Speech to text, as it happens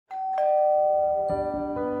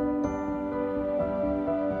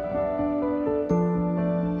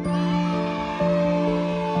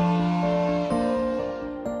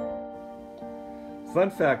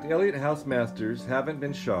Fun fact, Eliot House masters haven't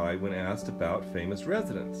been shy when asked about famous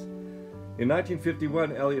residents. In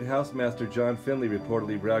 1951, Eliot House master John Finley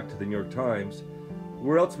reportedly bragged to the New York Times,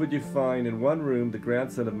 "Where else would you find in one room the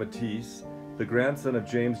grandson of Matisse, the grandson of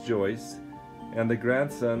James Joyce, and the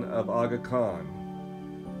grandson of Aga Khan?"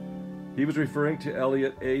 He was referring to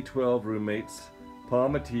Eliot A12 roommates Paul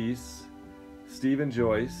Matisse, Stephen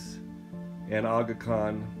Joyce, and Aga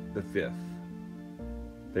Khan V.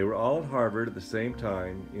 They were all at Harvard at the same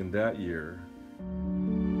time in that year.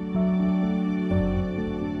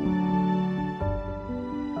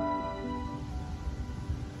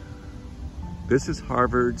 This is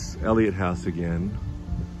Harvard's Eliot House again,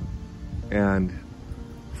 and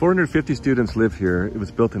 450 students live here. It was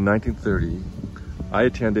built in 1930. I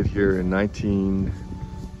attended here in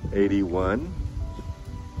 1981,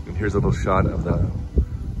 and here's a little shot of the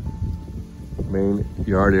main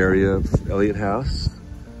yard area of Eliot House.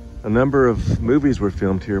 A number of movies were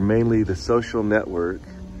filmed here, mainly The Social Network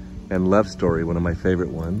and Love Story, one of my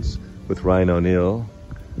favorite ones, with Ryan O'Neal.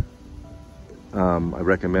 I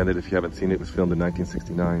recommend it if you haven't seen it. It was filmed in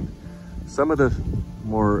 1969. Some of the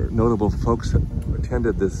more notable folks that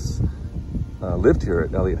attended this, lived here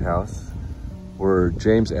at Eliot House, were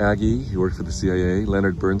James Agee, who worked for the CIA,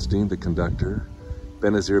 Leonard Bernstein, the conductor,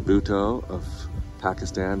 Benazir Bhutto of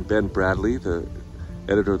Pakistan, Ben Bradlee, the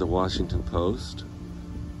editor of the Washington Post,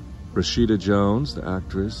 Rashida Jones, the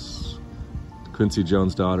actress, Quincy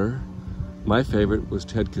Jones' daughter. My favorite was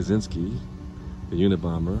Ted Kaczynski, the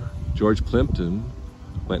Unibomber. George Plimpton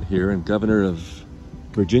went here, and Governor of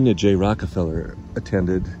Virginia J. Rockefeller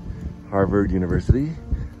attended Harvard University.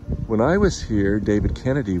 When I was here, David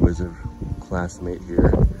Kennedy was a classmate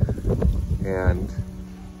here, and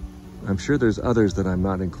I'm sure there's others that I'm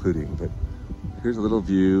not including, but here's a little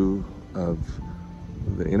view of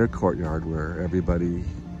the inner courtyard where everybody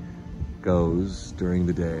goes during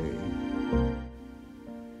the day.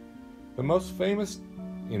 The most famous,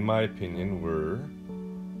 in my opinion, were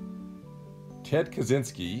Ted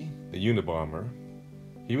Kaczynski, the Unabomber.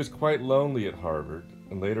 He was quite lonely at Harvard,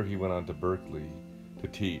 and later he went on to Berkeley to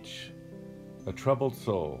teach. A troubled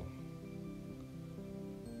soul.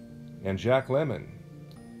 And Jack Lemmon,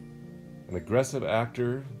 an aggressive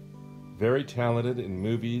actor, very talented in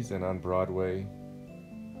movies and on Broadway.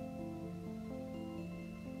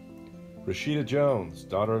 Rashida Jones,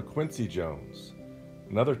 daughter of Quincy Jones,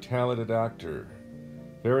 another talented actor,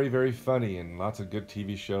 very, very funny in lots of good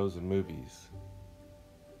TV shows and movies.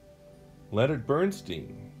 Leonard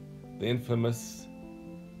Bernstein, the infamous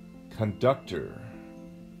conductor,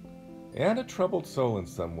 and a troubled soul in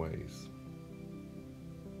some ways.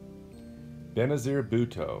 Benazir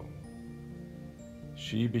Bhutto.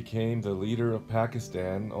 She became the leader of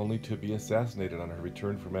Pakistan only to be assassinated on her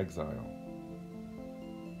return from exile.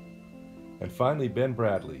 And finally, Ben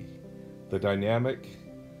Bradlee, the dynamic,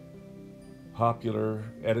 popular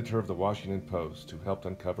editor of the Washington Post who helped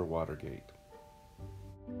uncover Watergate.